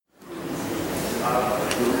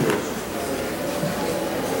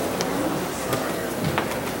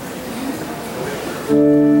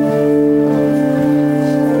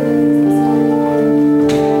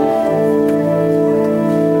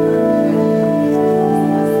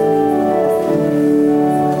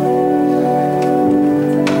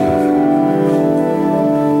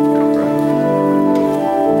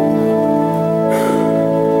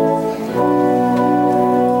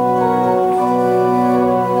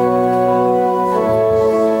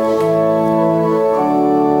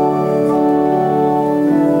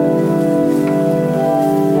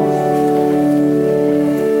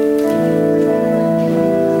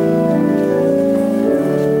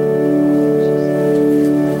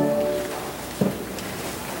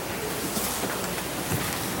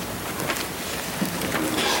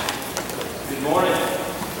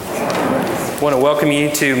I want to welcome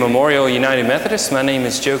you to Memorial United Methodist. My name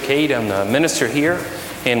is Joe Cade. I'm the minister here,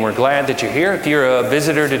 and we're glad that you're here. If you're a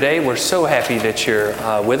visitor today, we're so happy that you're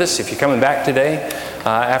with us. If you're coming back today,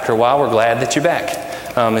 after a while, we're glad that you're back.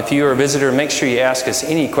 If you're a visitor, make sure you ask us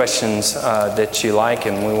any questions that you like,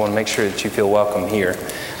 and we want to make sure that you feel welcome here.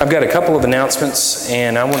 I've got a couple of announcements,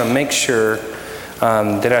 and I want to make sure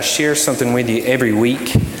that I share something with you every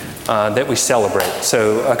week that we celebrate.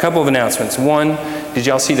 So a couple of announcements. One, did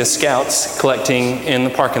y'all see the scouts collecting in the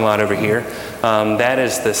parking lot over here? That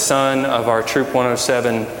is the son of our Troop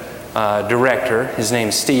 107 director. His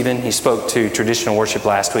name's Stephen. He spoke to traditional worship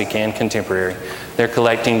last week and contemporary. They're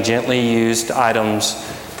collecting gently used items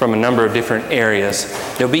from a number of different areas.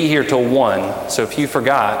 They'll be here till 1, so if you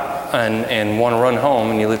forgot and want to run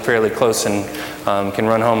home and you live fairly close and can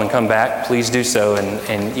run home and come back, please do so,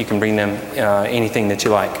 and you can bring them anything that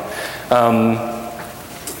you like.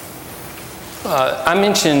 I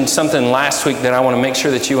mentioned something last week that I want to make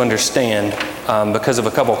sure that you understand because of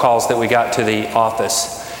a couple calls that we got to the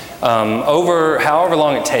office. Over however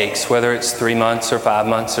long it takes, whether it's 3 months or 5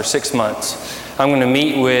 months or 6 months, I'm going to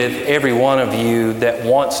meet with every one of you that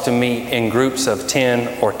wants to meet in groups of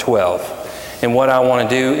 10 or 12. And what I want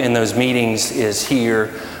to do in those meetings is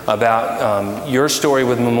hear about your story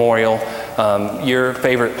with Memorial, your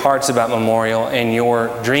favorite parts about Memorial, and your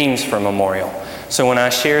dreams for Memorial. So when I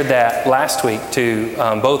shared that last week to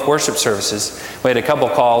both worship services, we had a couple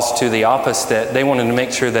calls to the office that they wanted to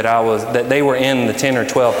make sure that they were in the 10 or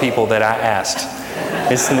 12 people that I asked.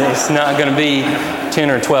 It's not going to be 10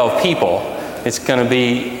 or 12 people. It's going to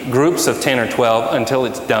be groups of 10 or 12 until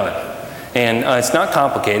it's done. And it's not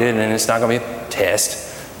complicated, and it's not going to be a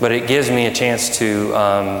test, but it gives me a chance to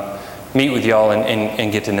meet with y'all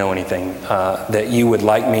and get to know anything that you would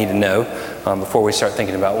like me to know before we start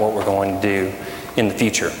thinking about what we're going to do in the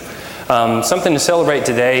future. Something to celebrate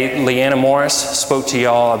today. Leanna Morris spoke to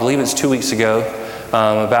y'all, I believe it's 2 weeks ago,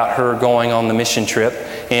 about her going on the mission trip.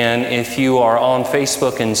 And if you are on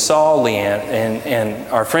Facebook and saw Leanne and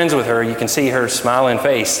are friends with her, you can see her smiling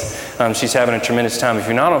face. She's having a tremendous time. If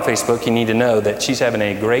you're not on Facebook, you need to know that she's having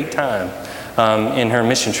a great time in her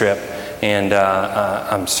mission trip. And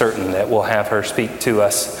I'm certain that we'll have her speak to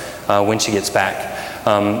us when she gets back.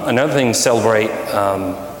 Another thing to celebrate,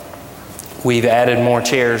 we've added more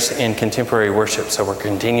chairs in contemporary worship, so we're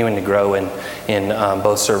continuing to grow in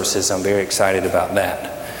both services. I'm very excited about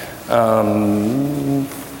that.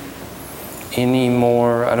 Any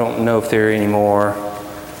more? I don't know if there are any more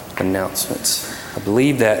announcements. I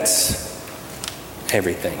believe that's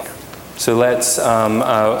everything. So let's,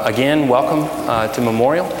 again, welcome to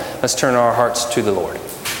Memorial. Let's turn our hearts to the Lord.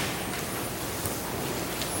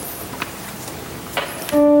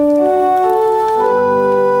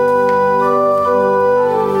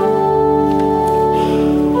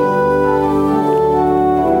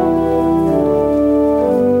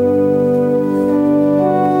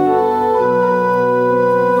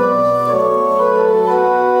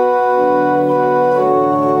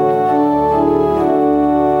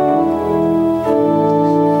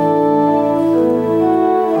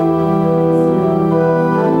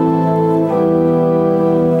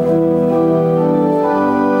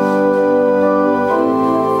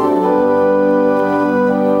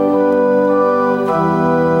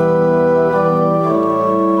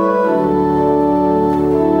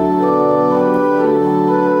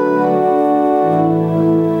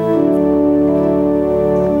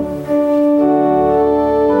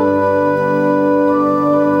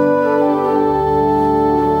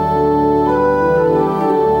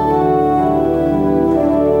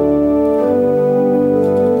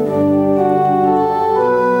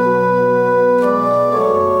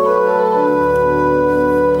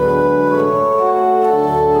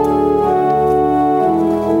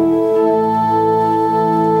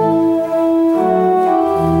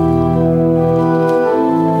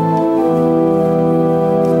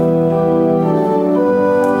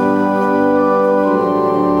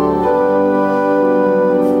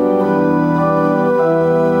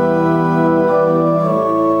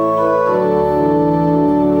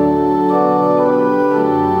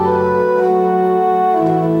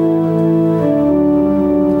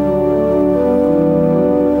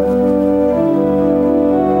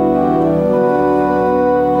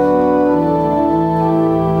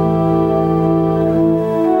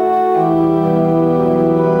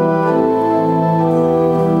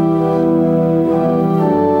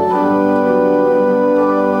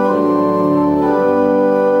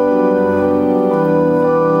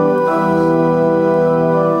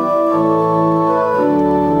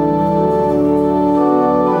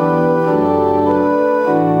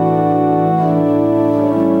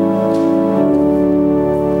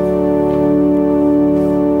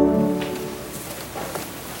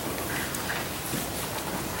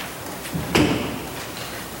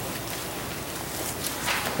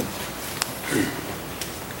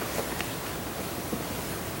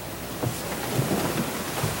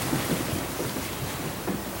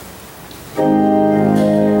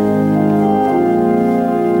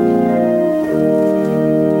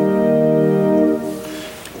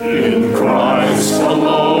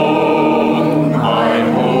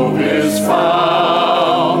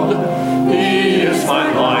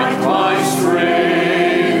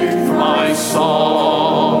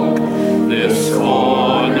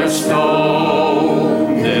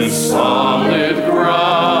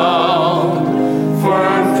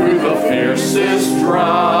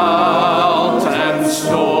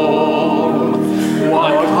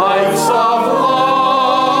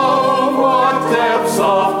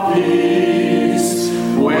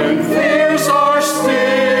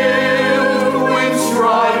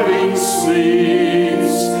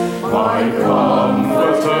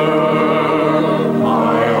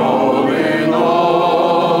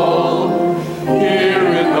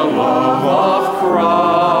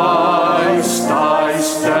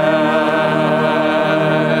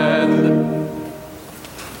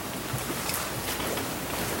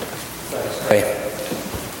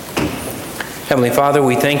 Heavenly Father,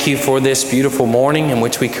 we thank you for this beautiful morning in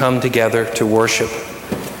which we come together to worship.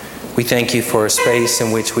 We thank you for a space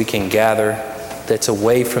in which we can gather that's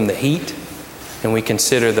away from the heat, and we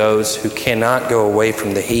consider those who cannot go away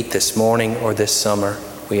from the heat this morning or this summer.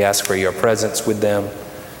 We ask for your presence with them,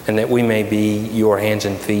 and that we may be your hands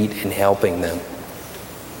and feet in helping them.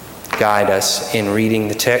 Guide us in reading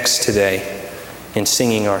the text today, in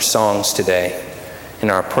singing our songs today, in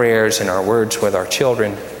our prayers and our words with our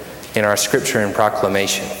children, in our scripture and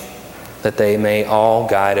proclamation, that they may all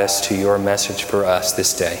guide us to your message for us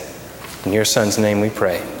this day. In your Son's name we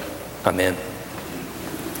pray. Amen.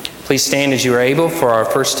 Please stand as you are able for our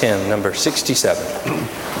first hymn, number 67.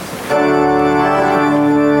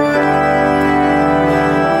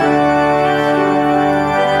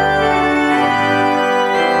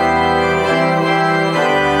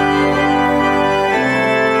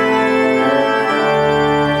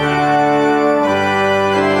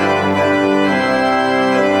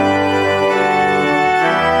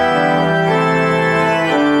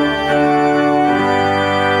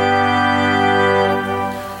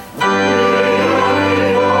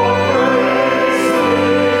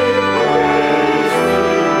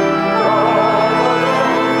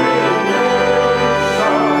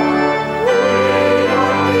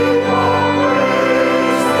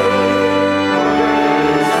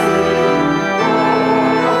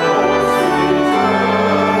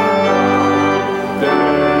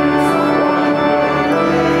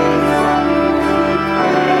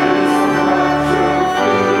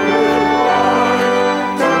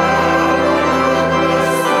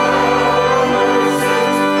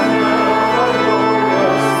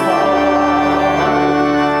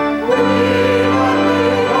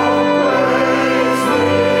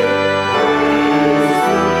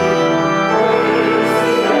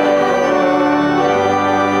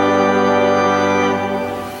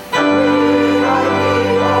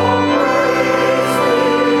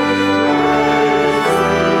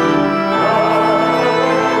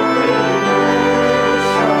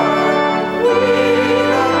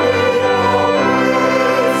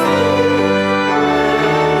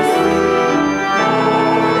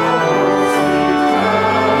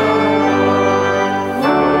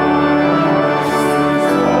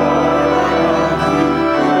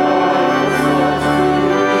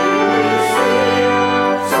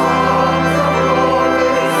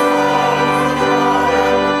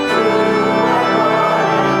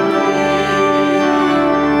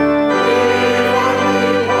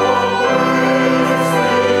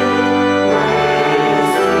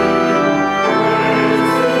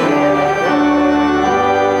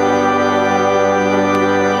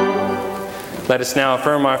 Let us now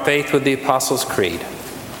affirm our faith with the Apostles' Creed.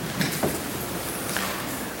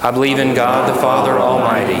 I believe in God the Father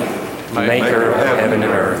Almighty, maker of heaven and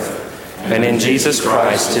earth, and in Jesus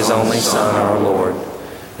Christ, his only Son, our Lord,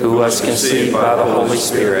 who was conceived by the Holy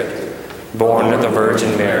Spirit, born of the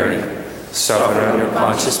Virgin Mary, suffered under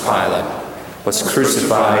Pontius Pilate, was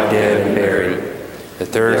crucified, dead, and buried. The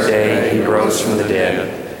third day he rose from the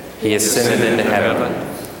dead. He ascended into heaven,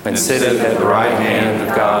 and sitteth at the right hand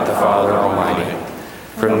of God the Father Almighty.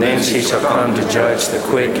 From thence he shall come to judge the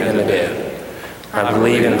quick and the dead. I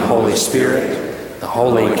believe in the Holy Spirit, the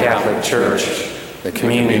holy Catholic Church, the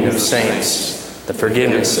communion of saints, the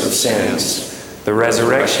forgiveness of sins, the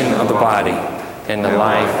resurrection of the body, and the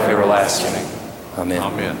life everlasting. Amen.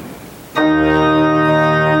 Amen.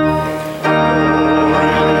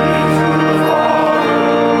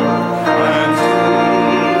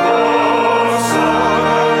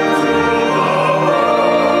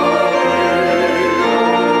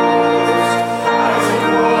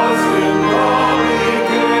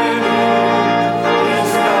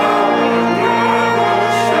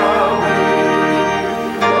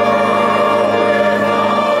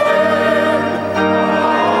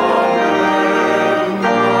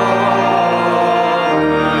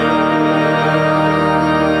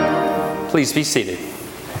 Please be seated.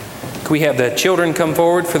 Can we have the children come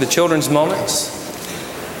forward for the children's moments?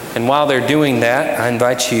 And while they're doing that, I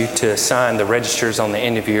invite you to sign the registers on the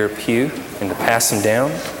end of your pew and to pass them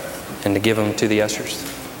down and to give them to the ushers.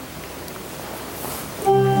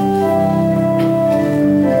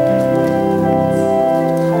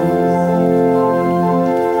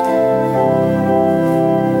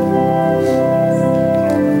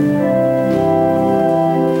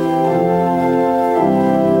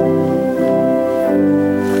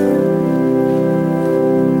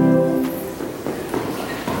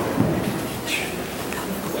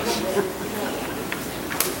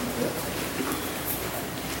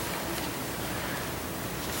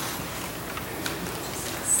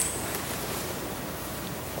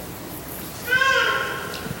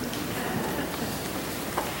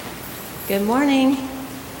 Good morning.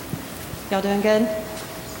 Y'all doing good?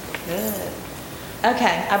 Good.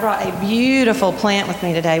 Okay, I brought a beautiful plant with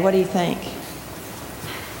me today. What do you think?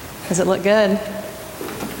 Does it look good?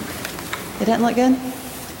 It doesn't look good?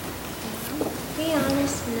 To be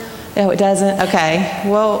honest, no. Oh, it doesn't? Okay.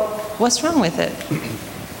 Well, what's wrong with it?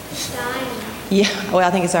 It's dying. Yeah, well,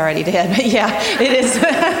 I think it's already dead, but yeah, it is.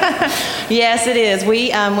 Yes, it is.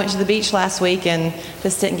 We went to the beach last week and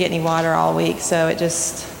just didn't get any water all week, so it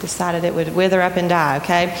just decided it would wither up and die,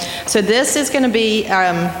 okay? So this is going to be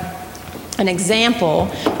an example.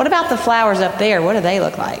 What about the flowers up there? What do they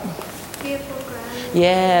look like? Beautiful grass.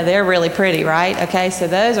 Yeah, they're really pretty, right? Okay, so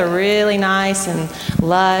those are really nice and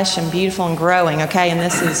lush and beautiful and growing, okay? And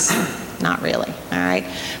this is not really, all right?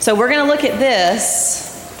 So we're going to look at this.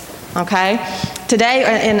 Okay?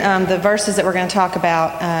 Today, in the verses that we're going to talk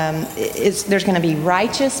about, there's going to be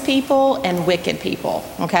righteous people and wicked people.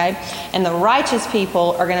 Okay? And the righteous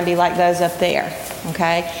people are going to be like those up there.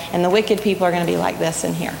 Okay? And the wicked people are going to be like this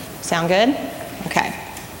in here. Sound good? Okay.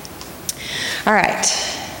 All right.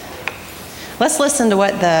 Let's listen to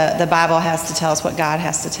what the Bible has to tell us, what God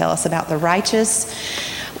has to tell us about the righteous.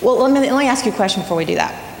 Well, let me ask you a question before we do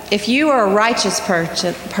that. If you are a righteous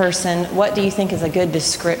person, what do you think is a good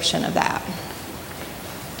description of that?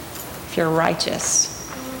 If you're righteous.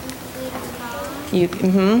 You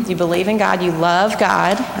believe in God, you love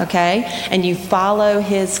God, okay? And you follow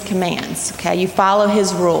His commands, okay? You follow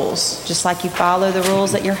His rules, just like you follow the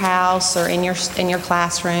rules at your house or in your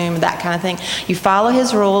classroom, that kind of thing. You follow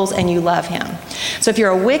His rules and you love Him. So if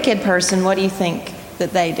you're a wicked person, what do you think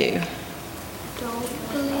that they do?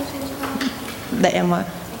 Don't believe in God. And what?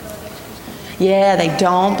 Yeah, they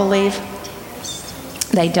don't believe.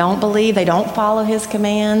 They don't believe. They don't follow His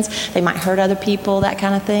commands. They might hurt other people, that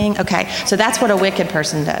kind of thing. Okay, so that's what a wicked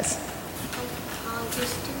person does. Paul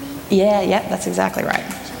used to be. Yeah, that's exactly right.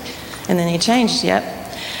 And then he changed, yep.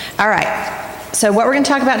 All right, so what we're going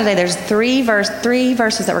to talk about today, there's three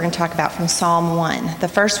verses that we're going to talk about from Psalm 1. The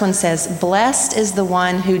first one says, "Blessed is the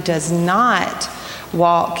one who does not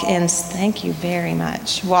walk in step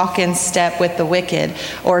with the wicked,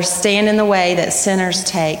 or stand in the way that sinners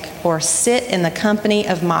take, or sit in the company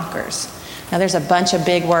of mockers." Now there's a bunch of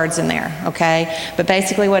big words in there, okay? But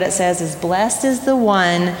basically what it says is, blessed is the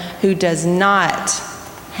one who does not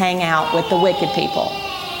hang out with the wicked people,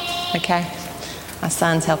 okay? My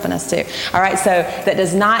son's helping us too. All right, so that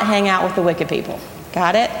does not hang out with the wicked people.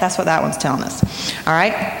 Got it? That's what that one's telling us. All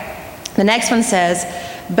right? The next one says,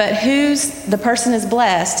 "But the person is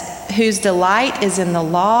blessed, whose delight is in the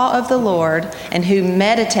law of the Lord, and who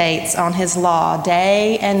meditates on His law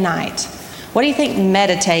day and night." What do you think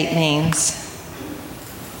meditate means?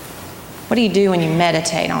 What do you do when you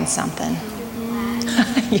meditate on something?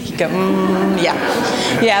 You go,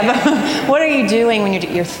 yeah. But what are you doing when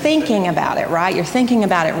you're thinking about it, right? You're thinking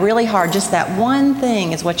about it really hard. Just that one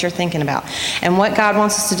thing is what you're thinking about. And what God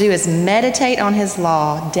wants us to do is meditate on His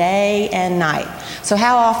law day and night. So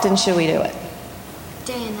how often should we do it?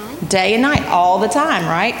 Day and night. Day and night, all the time,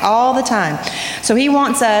 right? All the time. So He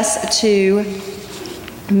wants us to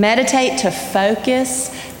meditate, to focus,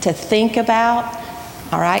 to think about.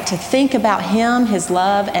 All right, to think about Him, His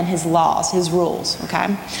love, and His laws, His rules,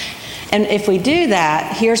 okay? And if we do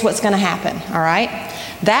that, here's what's going to happen, all right?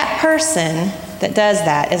 That person that does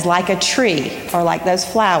that is like a tree, or like those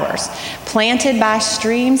flowers, planted by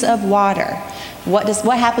streams of water. What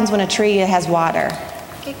happens when a tree has water?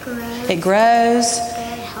 It grows. It grows.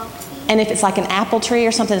 Very healthy. And if it's like an apple tree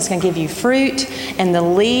or something, it's going to give you fruit. And the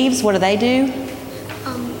leaves, what do?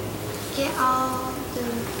 Get all the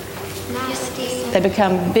nasty. They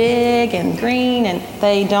become big and green, and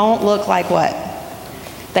they don't look like what?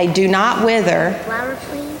 They do not wither. Flower,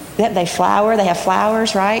 please. Yep, they flower. They have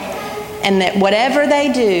flowers, right? And that whatever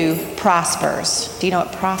they do prospers. Do you know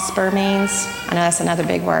what prosper means? I know that's another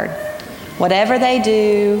big word. Whatever they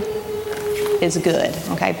do is good,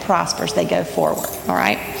 okay? Prospers. They go forward, all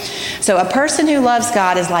right? So a person who loves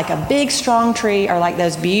God is like a big, strong tree, or like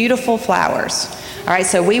those beautiful flowers. All right,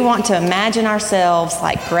 so we want to imagine ourselves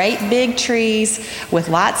like great big trees with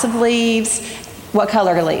lots of leaves. What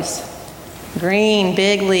color are leaves? Green,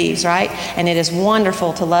 big leaves, right? And it is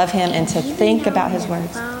wonderful to love Him and to think about His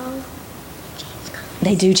words.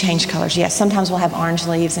 They do change colors, yes. Sometimes we'll have orange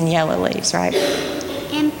leaves and yellow leaves, right?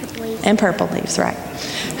 And purple leaves. And purple leaves, right.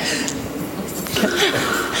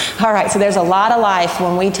 All right, so there's a lot of life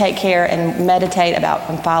when we take care and meditate about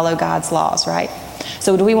and follow God's laws, right?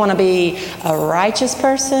 So do we want to be a righteous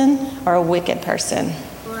person or a wicked person?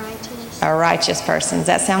 Righteous. A righteous person. Does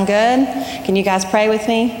that sound good? Can you guys pray with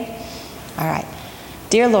me? All right.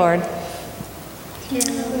 Dear Lord, Dear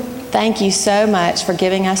Lord, Thank you so much for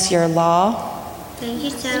giving us your law Thank you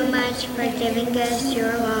so much for giving us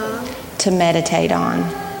your law to meditate on.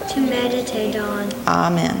 to meditate on.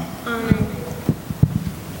 Amen. Amen.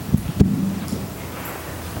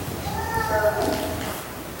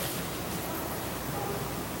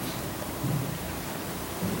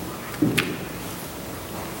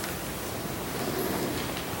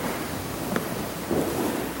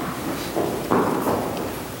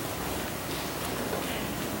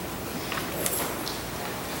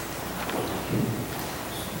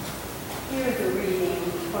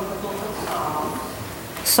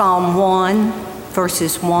 Psalm 1,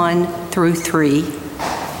 verses 1 through 3.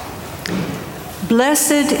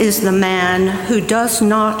 Blessed is the man who does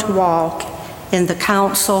not walk in the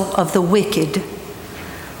counsel of the wicked,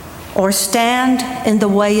 or stand in the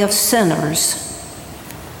way of sinners,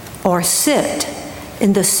 or sit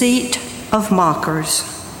in the seat of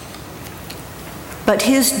mockers. But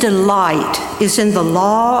his delight is in the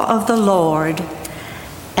law of the Lord,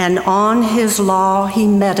 and on his law he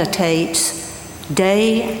meditates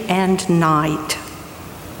day and night.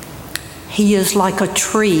 He is like a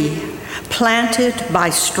tree planted by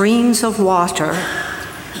streams of water,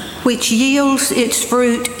 which yields its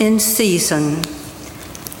fruit in season,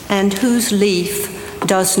 and whose leaf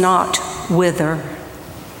does not wither.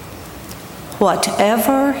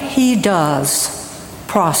 Whatever he does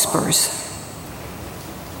prospers.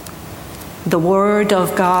 The word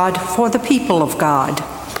of God for the people of God.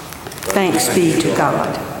 Thanks be to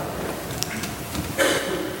God.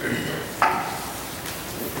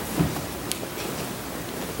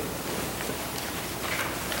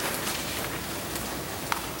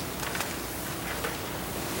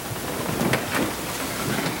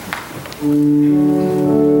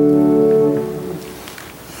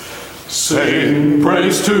 Sing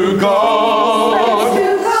praise to God.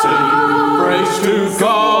 Sing praise to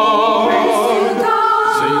God.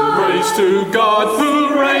 Sing praise to God who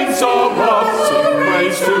reigns above. Sing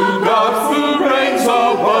praise to God who reigns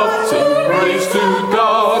above. Sing praise to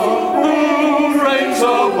God who reigns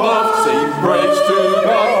above. Sing praise to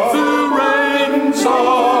God who reigns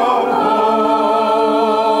above.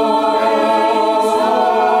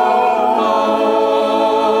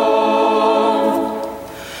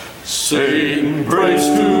 Sing praise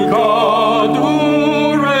to God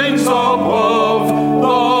who reigns above,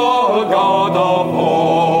 the God of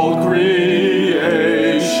all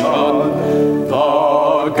creation,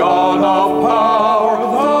 the God of power,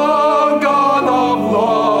 the God of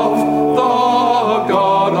love, the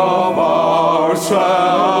God of our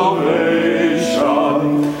salvation.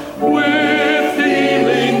 With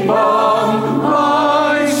healing balm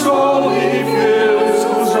my soul he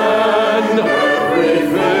fills, and every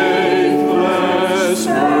faithless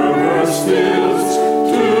murmur stills.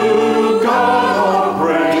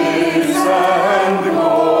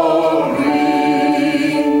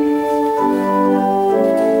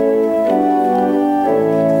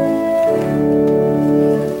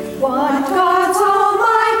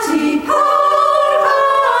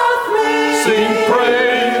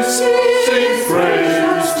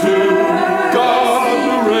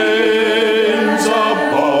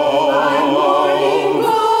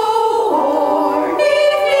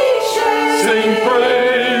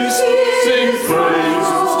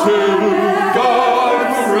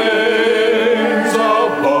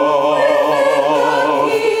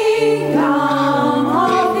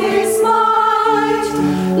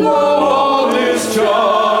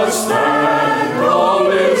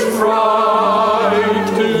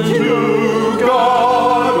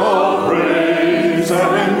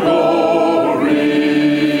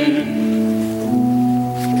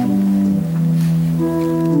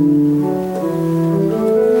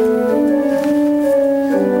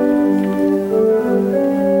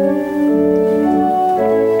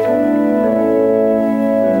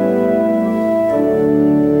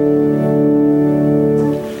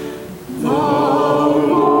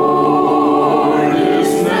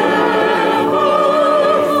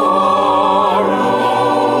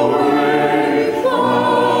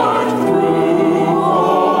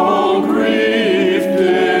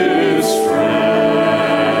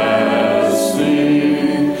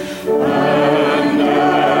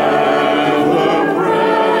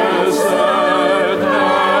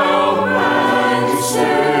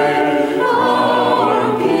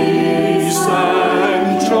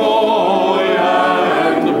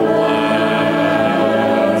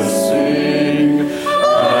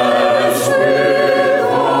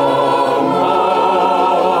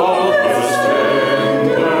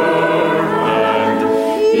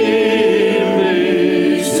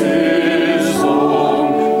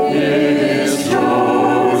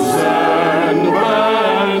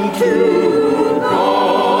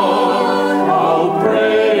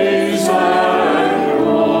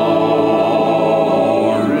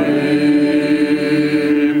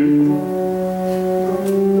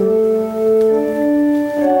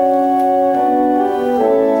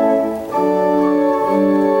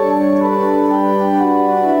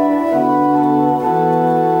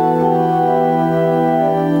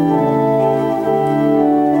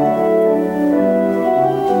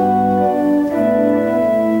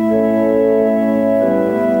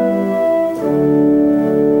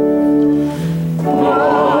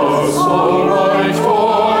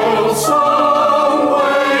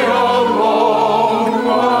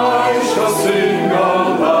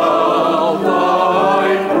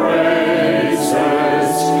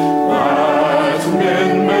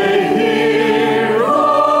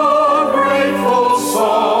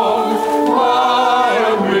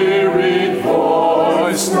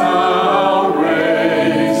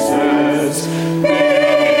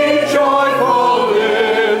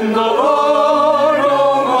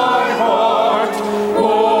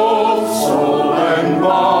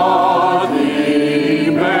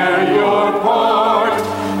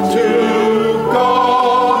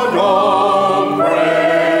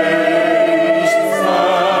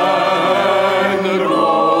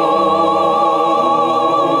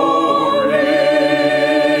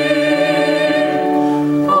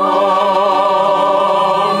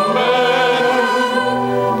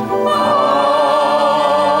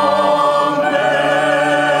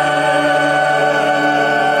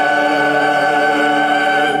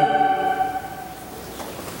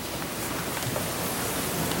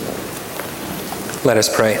 Let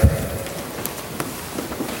us pray.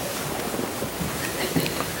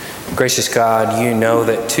 Gracious God, you know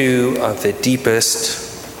that two of the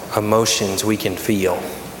deepest emotions we can feel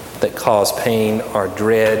that cause pain are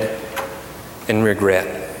dread and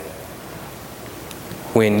regret.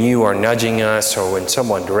 When you are nudging us, or when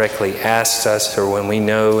someone directly asks us, or when we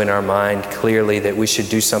know in our mind clearly that we should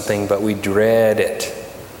do something but we dread it,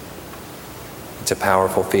 it's a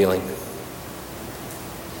powerful feeling.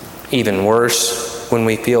 Even worse, when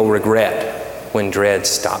we feel regret, when dread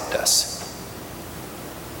stopped us.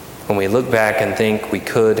 When we look back and think we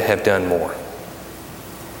could have done more.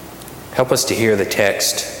 Help us to hear the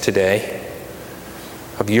text today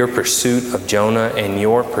of your pursuit of Jonah and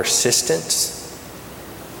your persistence,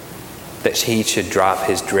 that he should drop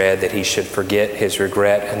his dread, that he should forget his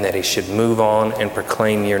regret, and that he should move on and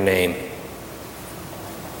proclaim your name.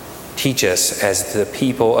 Teach us, as the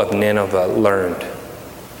people of Nineveh learned,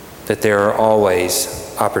 that there are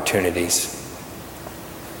always opportunities.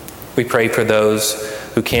 We pray for those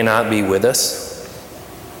who cannot be with us,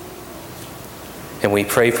 and we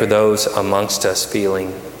pray for those amongst us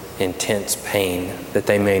feeling intense pain, that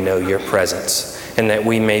they may know your presence, and that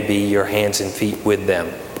we may be your hands and feet with them.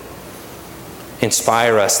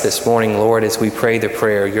 Inspire us this morning, Lord, as we pray the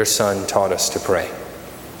prayer your Son taught us to pray.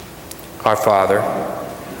 Our Father,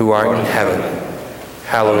 who art in heaven,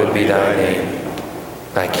 hallowed be thy name.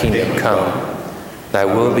 Thy kingdom come, thy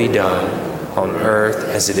will be done on earth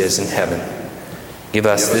as it is in heaven. Give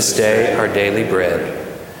us this day our daily bread,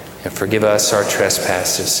 and forgive us our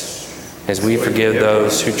trespasses, as we forgive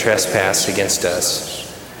those who trespass against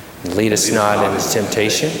us. And lead us not into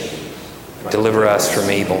temptation, but deliver us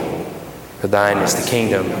from evil. For thine is the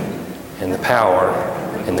kingdom, and the power,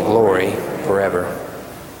 and the glory forever.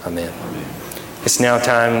 Amen. It's now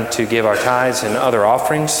time to give our tithes and other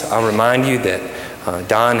offerings. I'll remind you that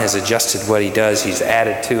Don has adjusted what he does. He's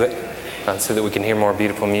added to it so that we can hear more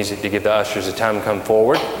beautiful music to give the ushers a time to come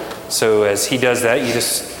forward. So as he does that, you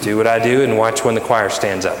just do what I do and watch when the choir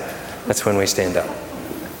stands up. That's when we stand up.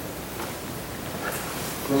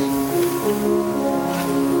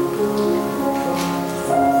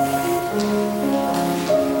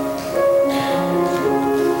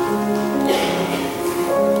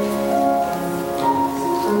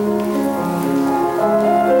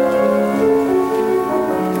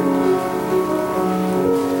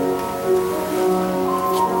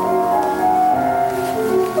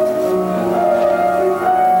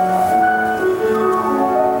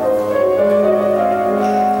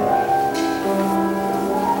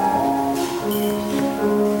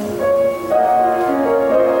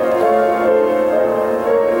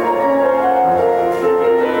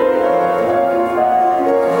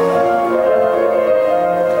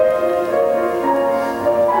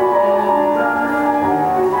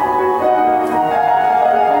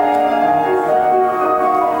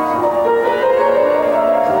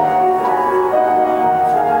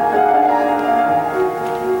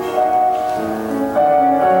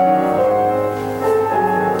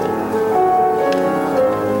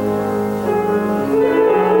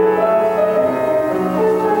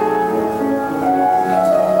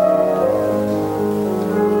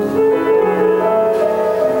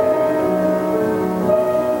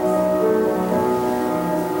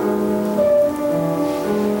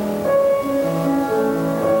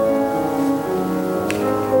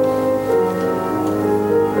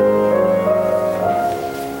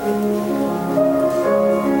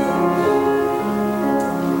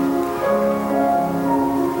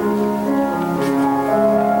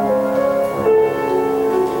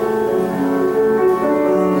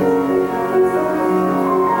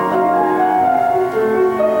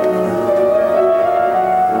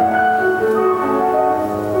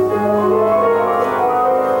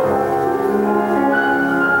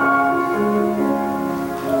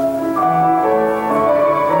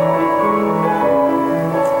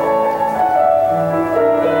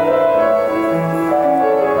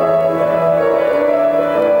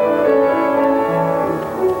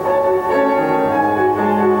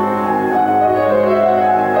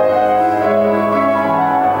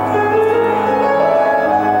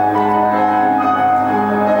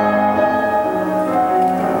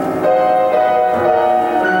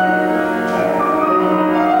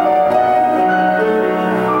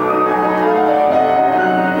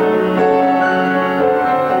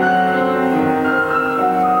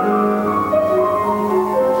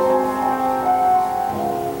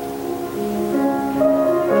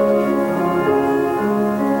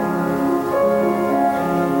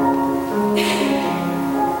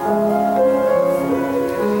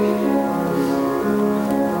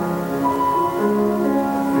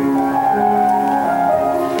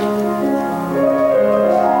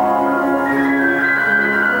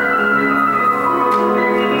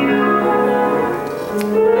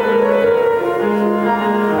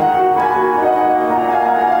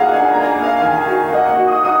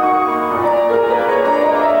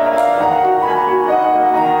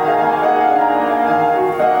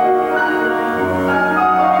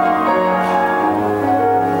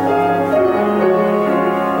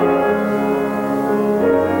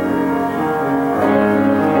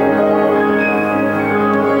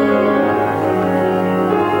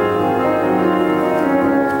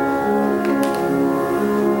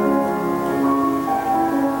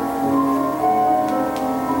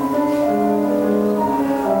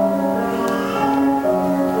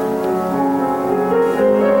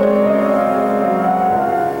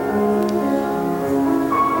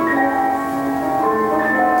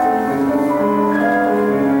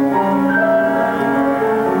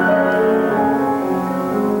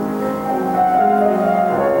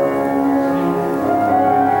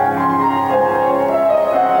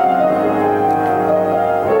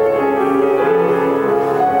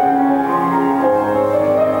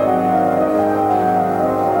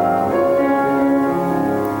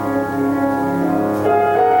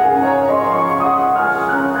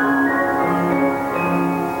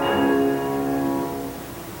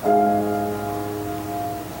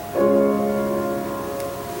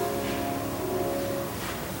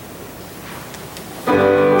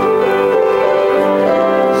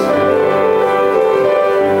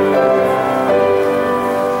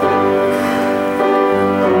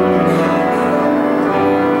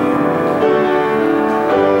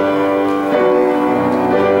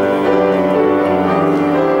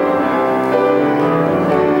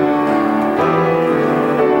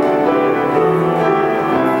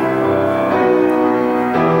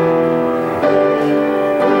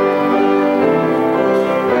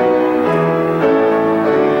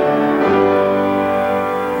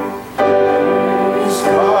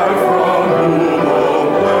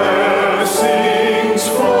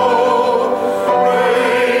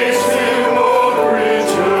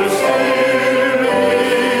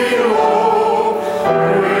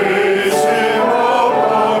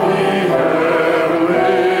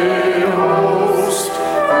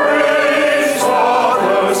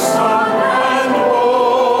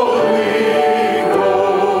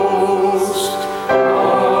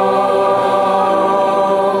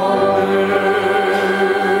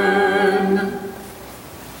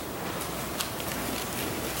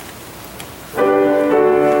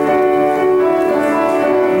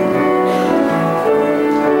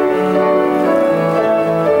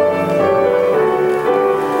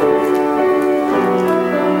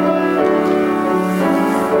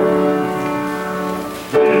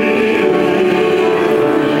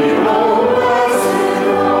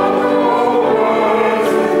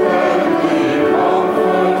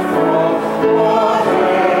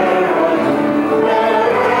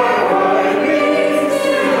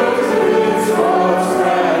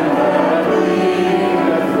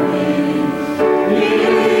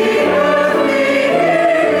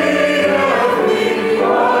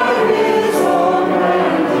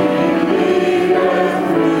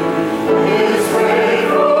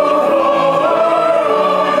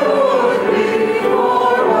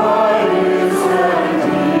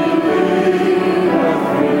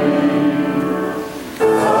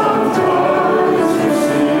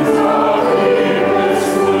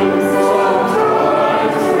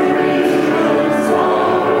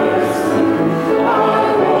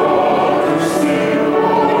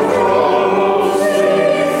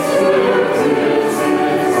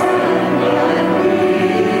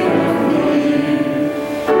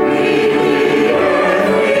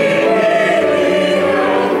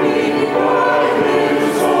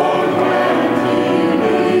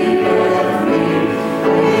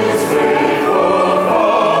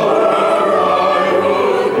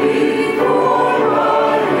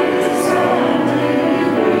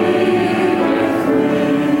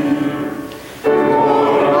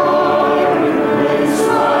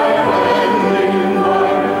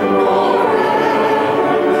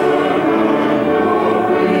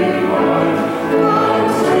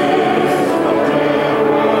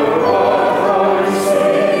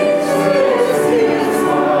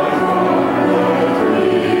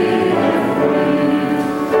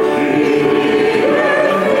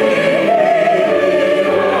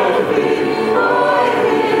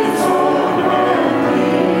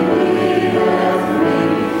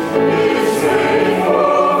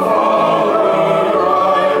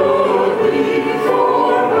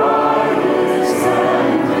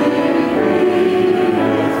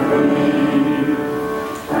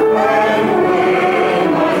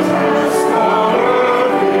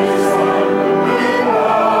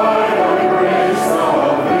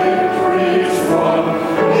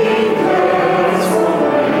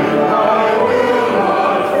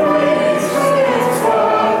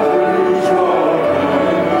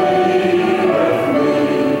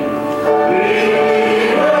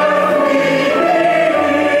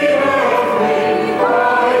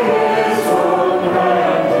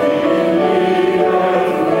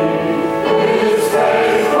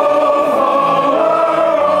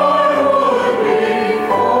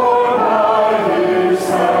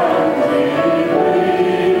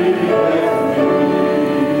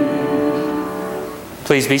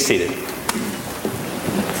 Please be seated.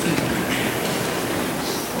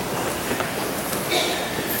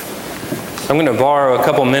 I'm going to borrow a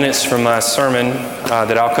couple minutes from my sermon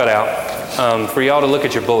that I'll cut out for y'all to look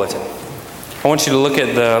at your bulletin. I want you to look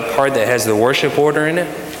at the part that has the worship order in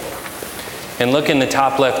it, and look in the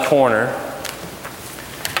top left corner,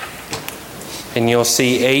 and you'll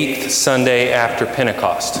see 8th Sunday after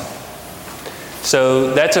Pentecost.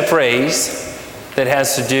 So that's a phrase that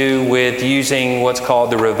has to do with using what's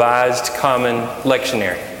called the Revised Common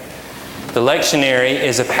Lectionary. The lectionary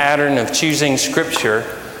is a pattern of choosing Scripture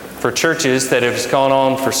for churches that have gone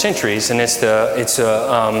on for centuries, and it's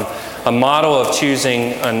a model of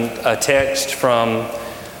choosing a text from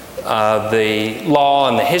the law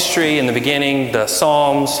and the history in the beginning, the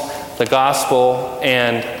Psalms, the Gospel,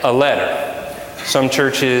 and a letter. Some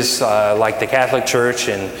churches, like the Catholic Church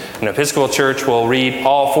and an Episcopal Church, will read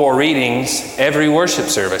all 4 readings every worship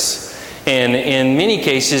service. And in many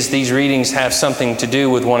cases, these readings have something to do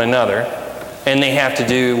with one another, and they have to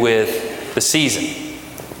do with the season.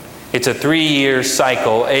 It's a 3-year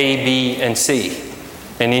cycle, A, B, and C.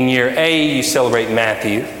 And in year A, you celebrate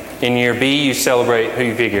Matthew. In year B, you celebrate, who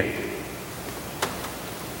you figure?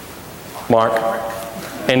 Mark.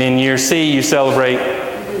 And in year C, you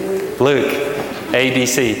celebrate Luke. A, B,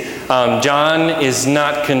 C. John is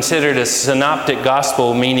not considered a synoptic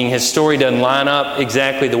gospel, meaning his story doesn't line up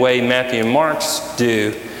exactly the way Matthew and Mark's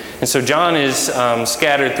do. And so John is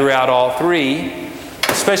scattered throughout all 3,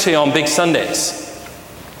 especially on big Sundays.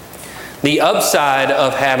 The upside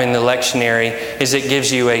of having the lectionary is it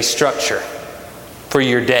gives you a structure for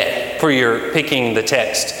your day, for your picking the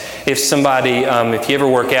text. If somebody, if you ever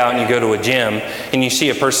work out and you go to a gym and you see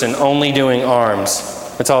a person only doing arms,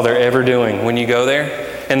 that's all they're ever doing when you go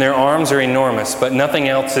there, and their arms are enormous, but nothing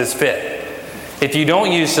else is fit. If you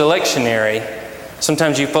don't use the lectionary,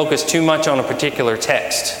 sometimes you focus too much on a particular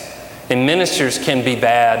text, and ministers can be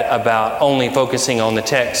bad about only focusing on the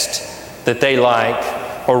text that they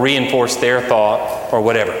like or reinforce their thought or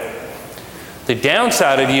whatever. The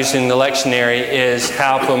downside of using the lectionary is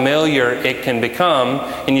how familiar it can become,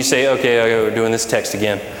 and you say, okay, we're doing this text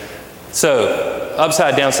again. So,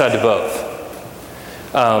 upside, downside to both.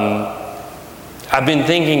 I've been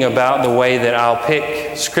thinking about the way that I'll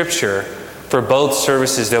pick Scripture for both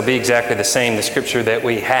services. They'll be exactly the same, the Scripture that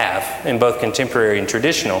we have in both contemporary and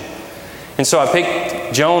traditional. And so I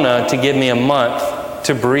picked Jonah to give me a month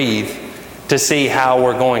to breathe, to see how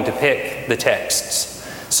we're going to pick the texts.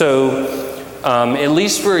 So, at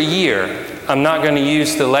least for a year, I'm not going to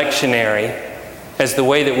use the lectionary as the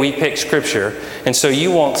way that we pick Scripture. And so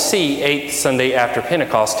you won't see 8th Sunday after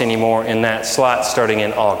Pentecost anymore in that slot starting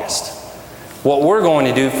in August. What we're going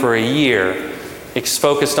to do for a year is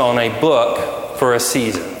focused on a book for a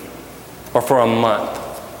season or for a month.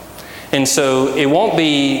 And so it won't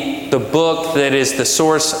be the book that is the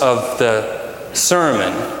source of the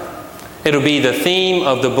sermon. It'll be the theme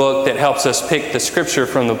of the book that helps us pick the Scripture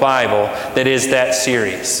from the Bible that is that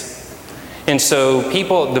series. And so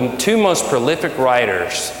the 2 most prolific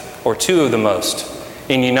writers, or 2 of the most,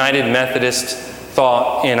 in United Methodist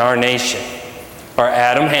thought in our nation are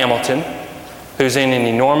Adam Hamilton, who's in an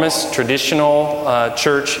enormous traditional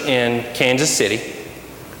church in Kansas City,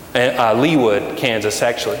 Leawood, Kansas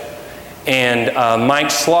actually, and Mike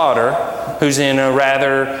Slaughter, who's in a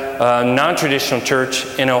rather non-traditional church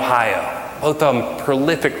in Ohio. Both of them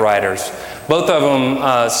prolific writers. Both of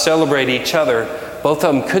them celebrate each other. Both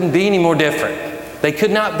of them couldn't be any more different. They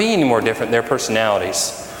could not be any more different, their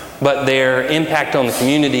personalities. But their impact on the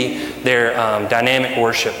community, their dynamic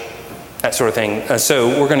worship, that sort of thing. So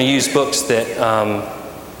we're going to use books that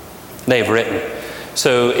they've written.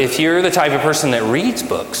 So if you're the type of person that reads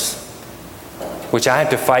books, which I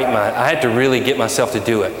had to really get myself to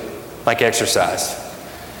do it, like exercise,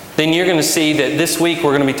 then you're going to see that this week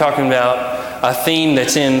we're going to be talking about a theme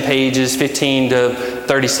that's in pages 15 to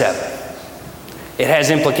 37. It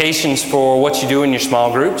has implications for what you do in your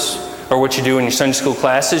small groups or what you do in your Sunday school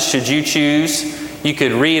classes. Should you choose, you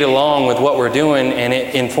could read along with what we're doing and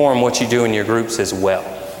it inform what you do in your groups as well.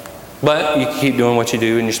 But you can keep doing what you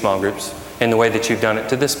do in your small groups in the way that you've done it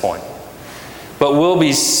to this point. But we'll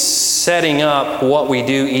be setting up what we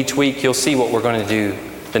do each week. You'll see what we're going to do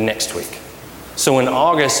the next week. So in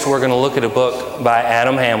August, we're going to look at a book by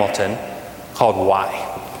Adam Hamilton called Why.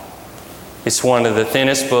 It's one of the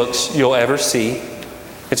thinnest books you'll ever see.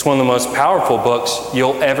 It's one of the most powerful books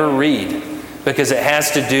you'll ever read because it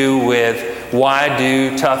has to do with why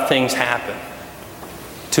do tough things happen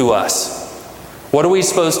to us? What are we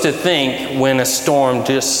supposed to think when a storm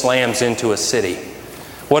just slams into a city?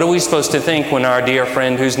 What are we supposed to think when our dear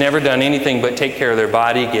friend who's never done anything but take care of their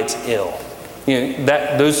body gets ill?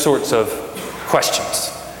 those sorts of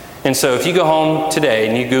questions. And so if you go home today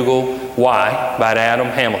and you Google Why by Adam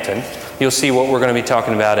Hamilton, you'll see what we're going to be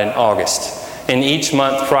talking about in August. And each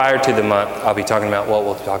month prior to the month, I'll be talking about what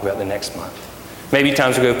we'll talk about the next month. Maybe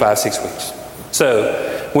times will go 5-6 weeks.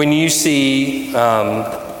 So when you see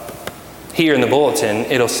here in the bulletin,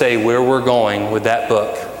 it'll say where we're going with that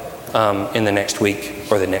book in the next week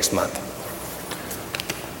or the next month.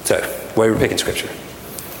 So, way we're picking scripture.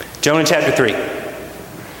 Jonah chapter 3.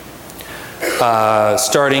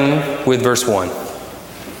 Starting with verse 1.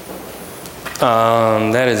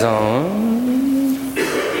 That is on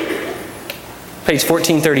page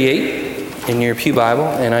 1438 in your Pew Bible,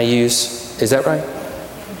 and I use, is that right?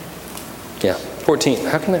 Yeah, 14.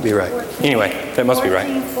 How can that be right? Anyway, that must be right.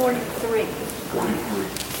 1443.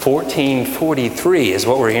 1443 is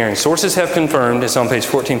what we're hearing. Sources have confirmed it's on page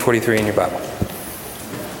 1443 in your Bible.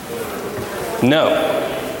 No.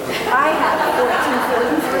 I have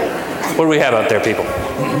 1443. What do we have out there, people?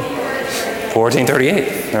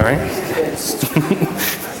 1438, all right?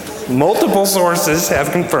 Multiple sources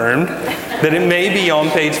have confirmed that it may be on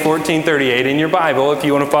page 1438 in your Bible if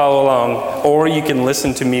you want to follow along, or you can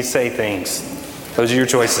listen to me say things. Those are your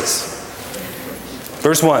choices.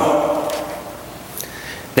 Verse 1.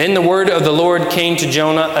 Then the word of the Lord came to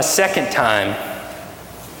Jonah a second time.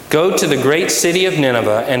 Go to the great city of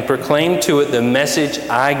Nineveh and proclaim to it the message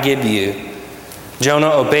I give you.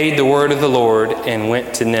 Jonah obeyed the word of the Lord and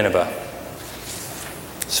went to Nineveh.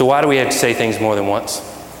 So why do we have to say things more than once?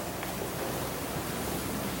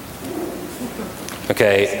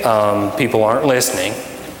 Okay, people aren't listening.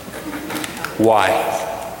 Why?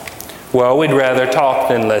 Well, we'd rather talk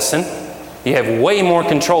than listen. You have way more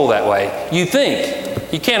control that way. You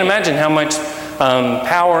think. You can't imagine how much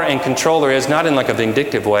power and control there is, not in like a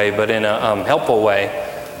vindictive way, but in a helpful way,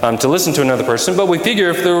 to listen to another person. But we figure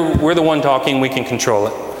if we're the one talking, we can control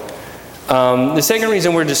it. The second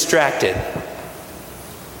reason we're distracted.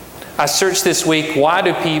 I searched this week, why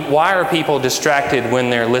are people distracted when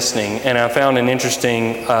they're listening? And I found an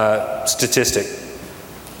interesting statistic.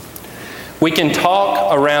 We can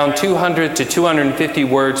talk around 200 to 250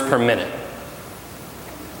 words per minute.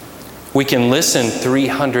 We can listen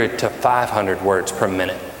 300 to 500 words per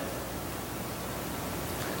minute.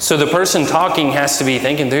 So the person talking has to be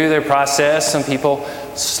thinking through their process. Some people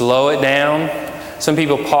slow it down. Some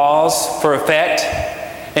people pause for effect.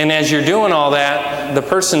 And as you're doing all that, the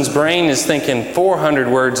person's brain is thinking 400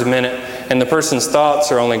 words a minute, and the person's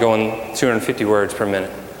thoughts are only going 250 words per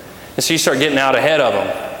minute. And so you start getting out ahead of them.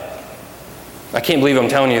 I can't believe I'm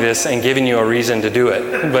telling you this and giving you a reason to do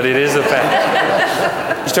it, but it is a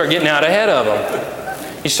fact. You start getting out ahead of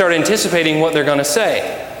them. You start anticipating what they're going to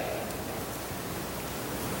say.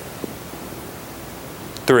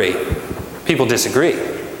 3, people disagree.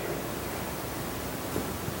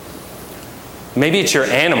 Maybe it's your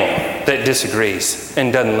animal that disagrees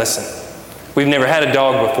and doesn't listen. We've never had a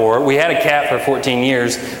dog before. We had a cat for 14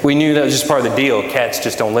 years. We knew that was just part of the deal. Cats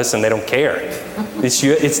just don't listen. They don't care.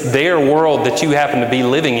 It's their world that you happen to be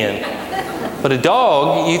living in. But a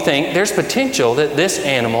dog, you think, there's potential that this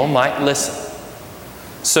animal might listen.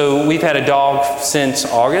 So we've had a dog since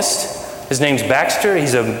August. His name's Baxter.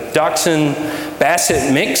 He's a Dachshund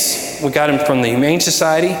Basset mix. We got him from the Humane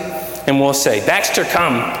Society. And we'll say, Baxter,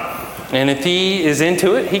 come. And if he is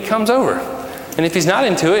into it, he comes over. And if he's not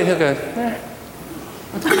into it, he'll go,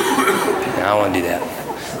 I don't want to do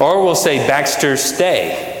that. Or we'll say, Baxter,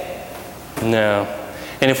 stay. No.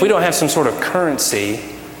 And if we don't have some sort of currency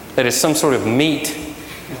that is some sort of meat,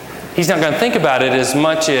 he's not going to think about it as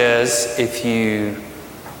much as if you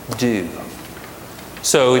do.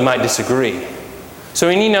 So we might disagree. So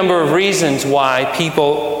any number of reasons why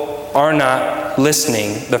people are not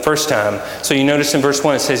listening the first time. So you notice in verse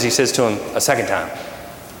 1 it says he says to him a second time.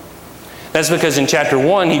 That's because in chapter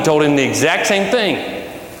 1 he told him the exact same thing.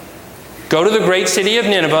 Go to the great city of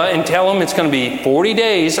Nineveh and tell them it's going to be 40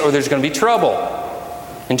 days or there's going to be trouble.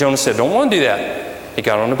 And Jonah said, don't want to do that. He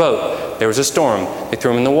got on a boat. There was a storm. They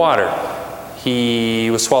threw him in the water. He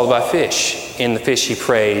was swallowed by fish. In the fish he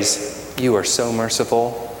prays, you are so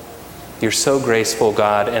merciful. You're so graceful,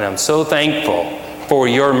 God, and I'm so thankful for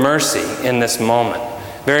your mercy in this moment.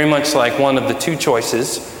 Very much like one of the two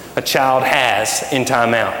choices a child has in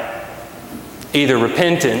time out. Either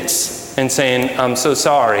repentance and saying, I'm so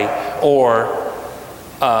sorry, or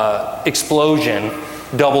explosion,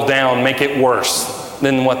 double down, make it worse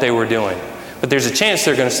than what they were doing. But there's a chance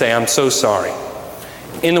they're going to say, I'm so sorry.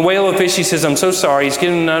 In the whale of fish, he says, I'm so sorry. He's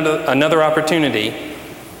given another opportunity.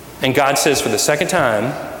 And God says for the second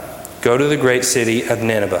time, go to the great city of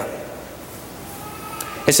Nineveh.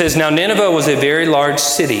 It says, "Now Nineveh was a very large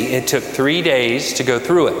city. It took 3 days to go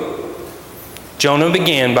through it. Jonah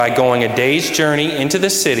began by going a day's journey into the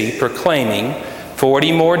city, proclaiming,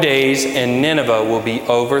 40 more days and Nineveh will be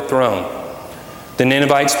overthrown. The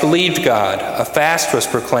Ninevites believed God. A fast was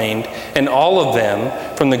proclaimed, and all of them,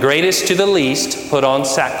 from the greatest to the least, put on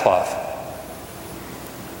sackcloth."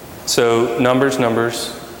 So numbers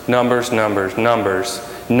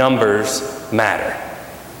matter.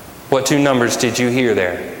 What two numbers did you hear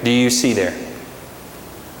there? Do you see there?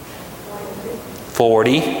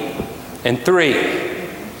 40 and 3.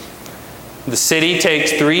 The city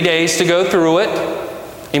takes 3 days to go through it.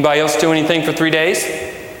 Anybody else do anything for 3 days?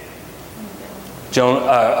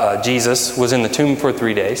 Jesus was in the tomb for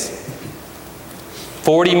 3 days.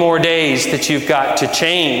 40 more days that you've got to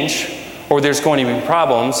change, or there's going to be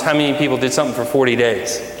problems. How many people did something for 40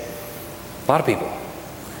 days? A lot of people.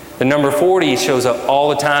 The number 40 shows up all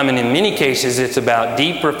the time, and in many cases it's about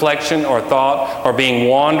deep reflection or thought or being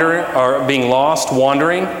lost,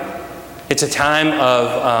 wandering. It's a time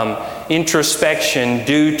of introspection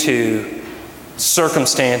due to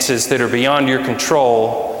circumstances that are beyond your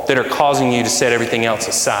control that are causing you to set everything else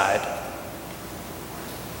aside.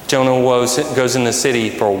 Jonah goes in the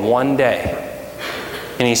city for 1 day,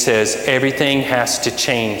 and he says, everything has to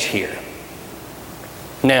change here.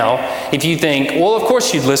 Now, if you think, well, of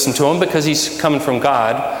course you'd listen to him because he's coming from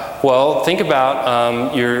God. Well, think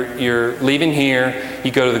about you're leaving here,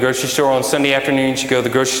 you go to the grocery store on Sunday afternoons, you go to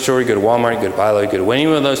the grocery store, you go to Walmart, you go to Bi-Lo, you go to any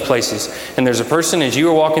one of those places, and there's a person as you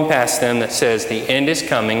are walking past them that says, the end is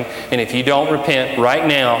coming, and if you don't repent right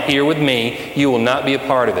now, here with me, you will not be a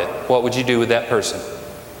part of it. What would you do with that person?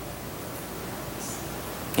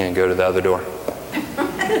 And go to the other door.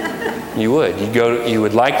 You would. You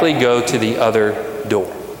would likely go to the other door.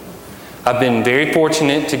 I've been very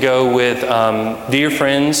fortunate to go with dear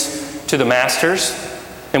friends to the Masters.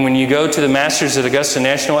 And when you go to the Masters at Augusta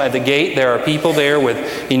National, at the gate, there are people there with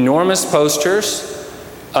enormous posters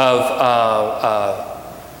of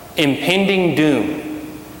impending doom.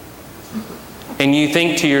 And you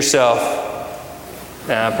think to yourself,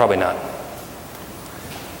 nah, probably not.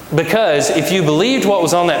 Because if you believed what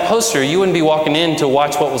was on that poster, you wouldn't be walking in to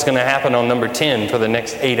watch what was going to happen on number 10 for the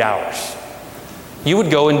next 8 hours. You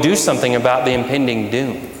would go and do something about the impending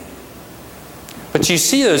doom. But you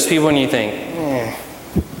see those people and you think,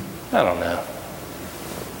 I don't know.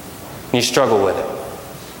 And you struggle with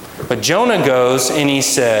it. But Jonah goes and he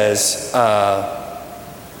says,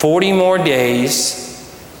 40 more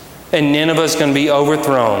days and Nineveh's going to be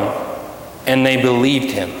overthrown. And they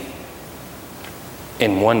believed him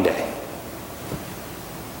in 1 day.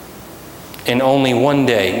 In only 1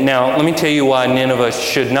 day. Now, let me tell you why Nineveh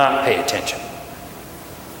should not pay attention.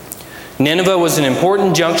 Nineveh was an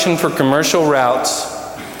important junction for commercial routes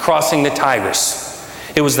crossing the Tigris.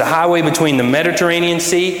 It was the highway between the Mediterranean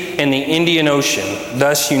Sea and the Indian Ocean,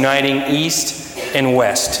 thus uniting east and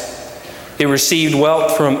west. It received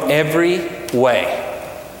wealth from every way.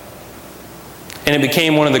 And it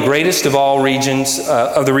became one of the greatest of all regions,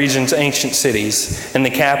 of the region's ancient cities, and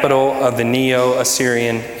the capital of the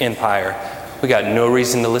Neo-Assyrian Empire. We got no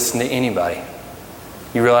reason to listen to anybody.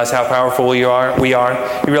 You realize how powerful we are? You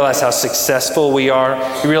realize how successful we are?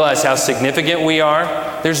 You realize how significant we are?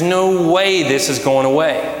 There's no way this is going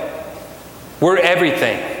away. We're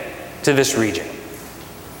everything to this region.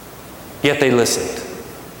 Yet they listened.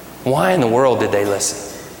 Why in the world did they listen?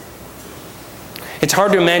 It's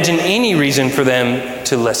hard to imagine any reason for them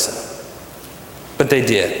to listen. But they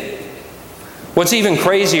did. What's even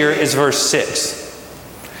crazier is verse 6.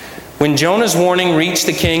 When Jonah's warning reached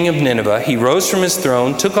the king of Nineveh, he rose from his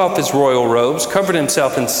throne, took off his royal robes, covered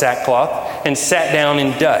himself in sackcloth, and sat down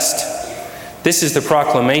in dust. This is the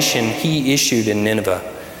proclamation he issued in Nineveh.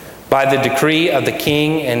 By the decree of the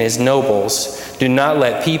king and his nobles, do not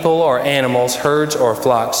let people or animals, herds or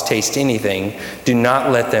flocks taste anything. Do not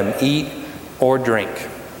let them eat or drink.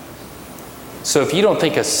 So if you don't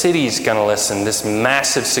think a city's going to listen, this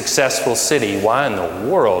massive, successful city, why in the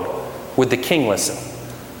world would the king listen?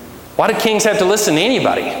 Why do kings have to listen to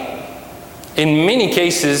anybody? In many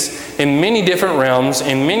cases, in many different realms,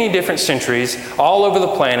 in many different centuries, all over the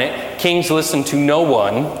planet, kings listened to no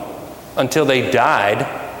one until they died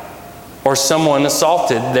or someone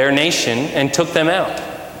assaulted their nation and took them out.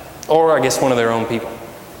 Or, I guess, one of their own people.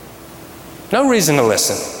 No reason to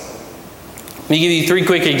listen. Let me give you 3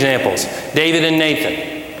 quick examples. David and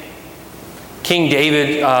Nathan. King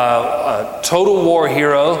David, a total war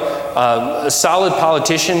hero, a solid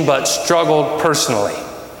politician, but struggled personally.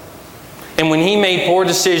 And when he made poor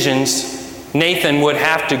decisions, Nathan would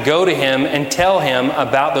have to go to him and tell him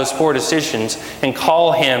about those poor decisions and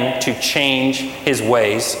call him to change his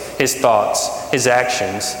ways, his thoughts, his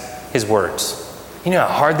actions, his words. You know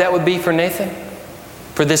how hard that would be for Nathan?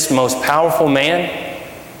 For this most powerful man?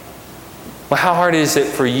 Well, how hard is it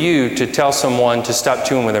for you to tell someone to stop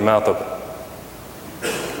chewing with their mouth open?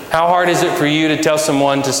 How hard is it for you to tell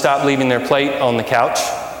someone to stop leaving their plate on the couch?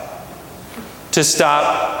 To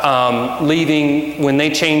stop leaving, when they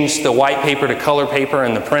change the white paper to color paper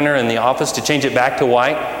in the printer in the office, to change it back to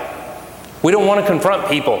white? We don't want to confront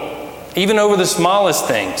people, even over the smallest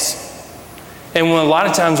things. And a lot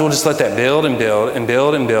of times we'll just let that build and build and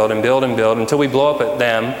build and build and build and build until we blow up at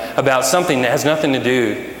them about something that has nothing to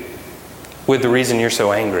do with the reason you're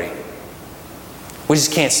so angry. We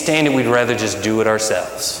just can't stand it. We'd rather just do it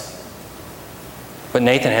ourselves. But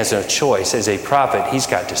Nathan has no choice. As a prophet, he's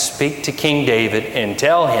got to speak to King David and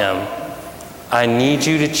tell him, I need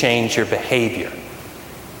you to change your behavior.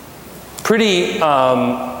 Pretty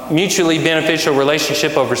mutually beneficial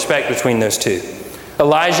relationship of respect between those two.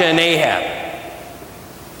 Elijah and Ahab.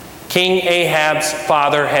 King Ahab's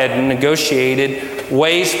father had negotiated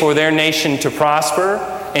ways for their nation to prosper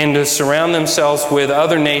and to surround themselves with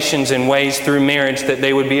other nations in ways through marriage that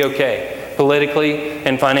they would be okay. Politically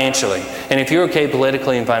and financially. And if you're okay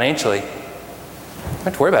politically and financially, you don't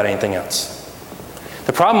have to worry about anything else.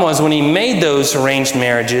 The problem was when he made those arranged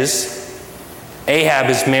marriages, Ahab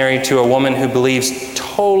is married to a woman who believes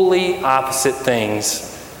totally opposite things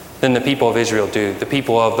than the people of Israel do, the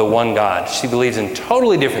people of the one God. She believes in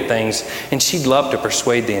totally different things, and she'd love to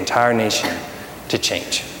persuade the entire nation to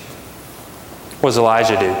change. What does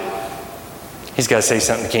Elijah do? He's got to say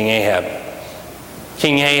something to King Ahab.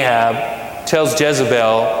 King Ahab tells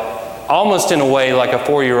Jezebel, almost in a way like a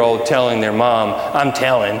 4-year-old telling their mom, I'm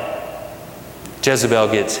telling.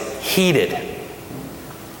 Jezebel gets heated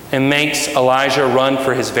and makes Elijah run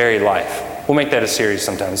for his very life. We'll make that a series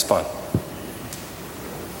sometime. It's fun.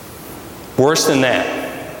 Worse than that,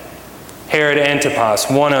 Herod Antipas,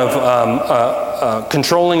 one of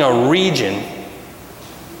controlling a region,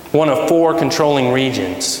 one of 4 controlling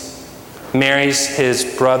regions, marries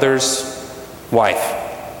his brother's wife.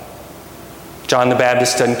 John the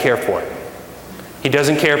Baptist doesn't care for it. He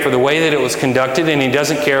doesn't care for the way that it was conducted, and he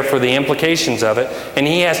doesn't care for the implications of it. And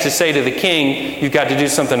he has to say to the king, you've got to do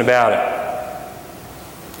something about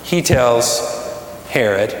it. He tells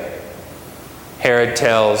Herod. Herod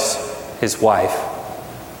tells his wife.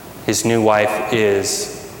 His new wife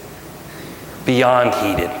is beyond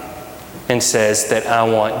heated and says that I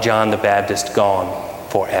want John the Baptist gone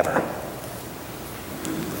forever.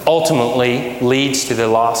 Ultimately leads to the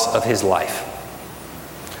loss of his life.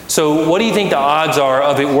 So what do you think the odds are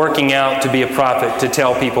of it working out to be a prophet to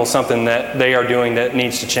tell people something that they are doing that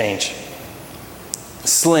needs to change?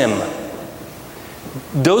 Slim.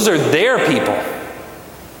 Those are their people.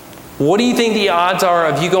 What do you think the odds are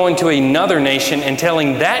of you going to another nation and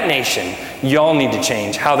telling that nation, y'all need to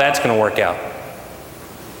change, how that's going to work out?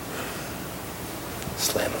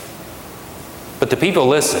 Slim. But the people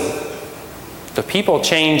listen. The people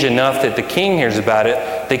change enough that the king hears about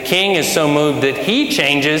it. The king is so moved that he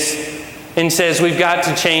changes and says, we've got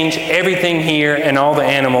to change everything here and all the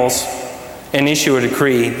animals and issue a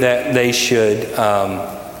decree that they should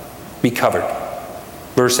be covered.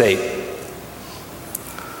 Verse 8.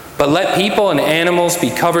 But let people and animals be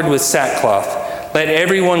covered with sackcloth. Let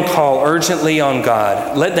everyone call urgently on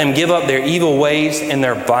God. Let them give up their evil ways and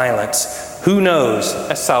their violence. Who knows?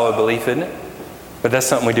 That's solid belief, isn't it? But that's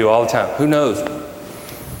something we do all the time. Who knows?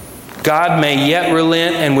 God may yet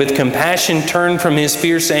relent and with compassion turn from his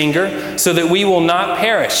fierce anger so that we will not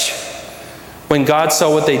perish. When God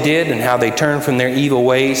saw what they did and how they turned from their evil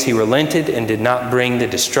ways, he relented and did not bring the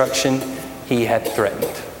destruction he had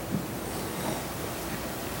threatened.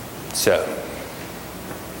 So,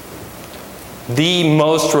 the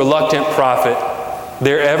most reluctant prophet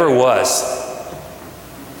there ever was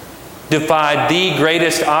defied the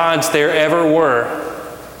greatest odds there ever were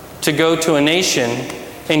to go to a nation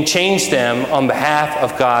and change them on behalf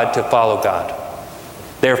of God to follow God.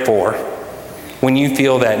 Therefore, when you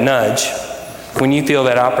feel that nudge, when you feel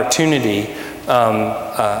that opportunity,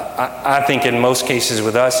 I think in most cases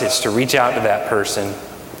with us, it's to reach out to that person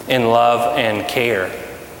in love and care.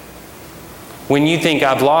 When you think,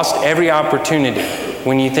 I've lost every opportunity,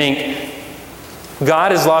 when you think,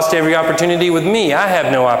 God has lost every opportunity with me, I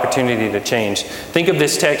have no opportunity to change. Think of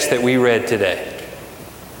this text that we read today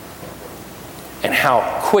and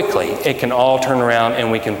how quickly it can all turn around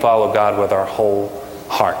and we can follow God with our whole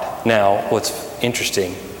heart. Now, what's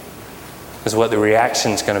interesting is what the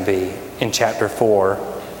reaction is going to be in chapter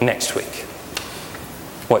 4 next week.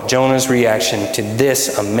 what Jonah's reaction to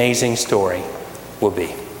this amazing story will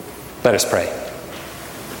be. Let us pray.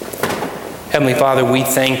 Heavenly Father, we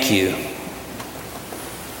thank you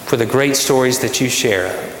for the great stories that you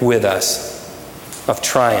share with us of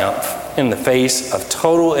triumph in the face of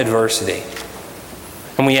total adversity.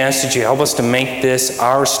 And we ask that you help us to make this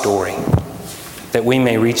our story, that we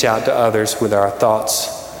may reach out to others with our thoughts,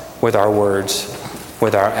 with our words,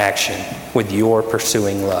 with our action, with your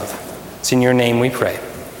pursuing love. It's in your name we pray.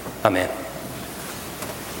 Amen.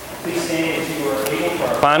 Please stand if you are able for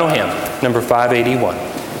our final hymn, number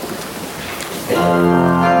 581.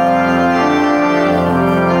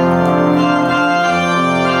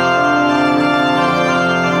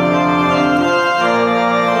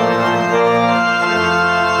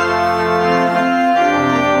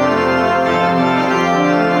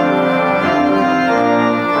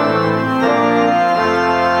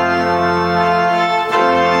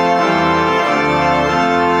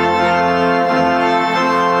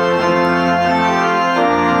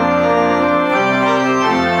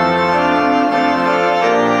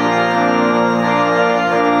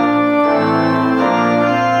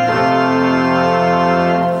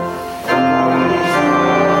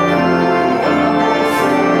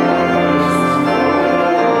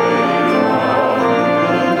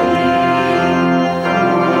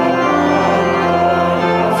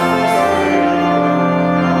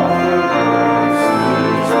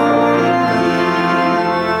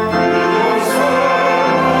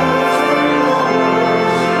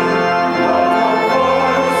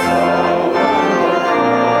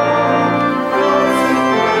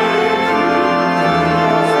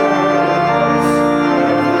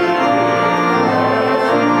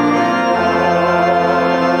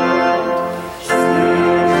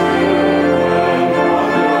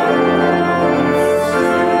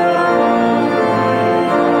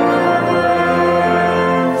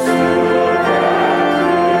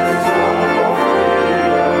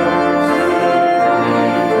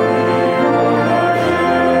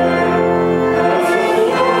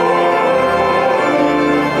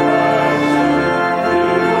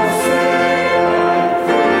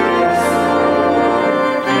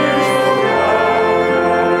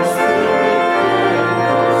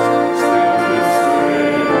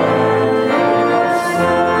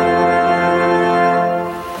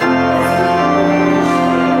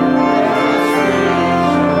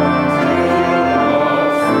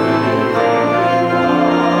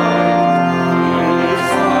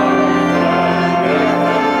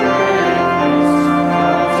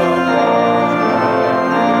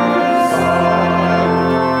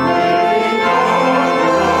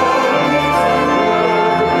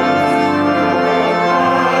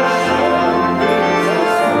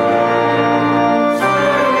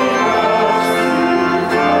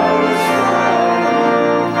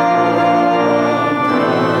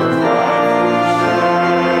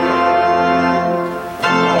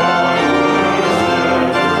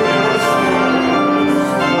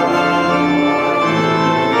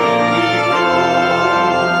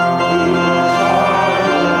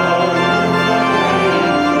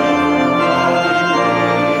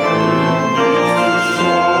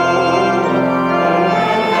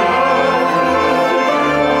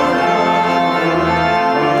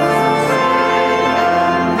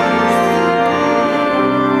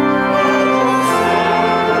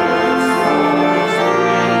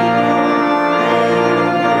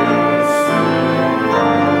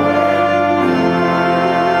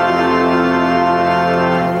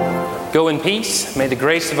 Go in peace. May the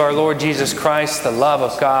grace of our Lord Jesus Christ, the love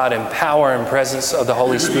of God, and power and presence of the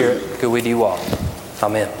Holy Spirit go with you all.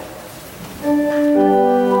 Amen.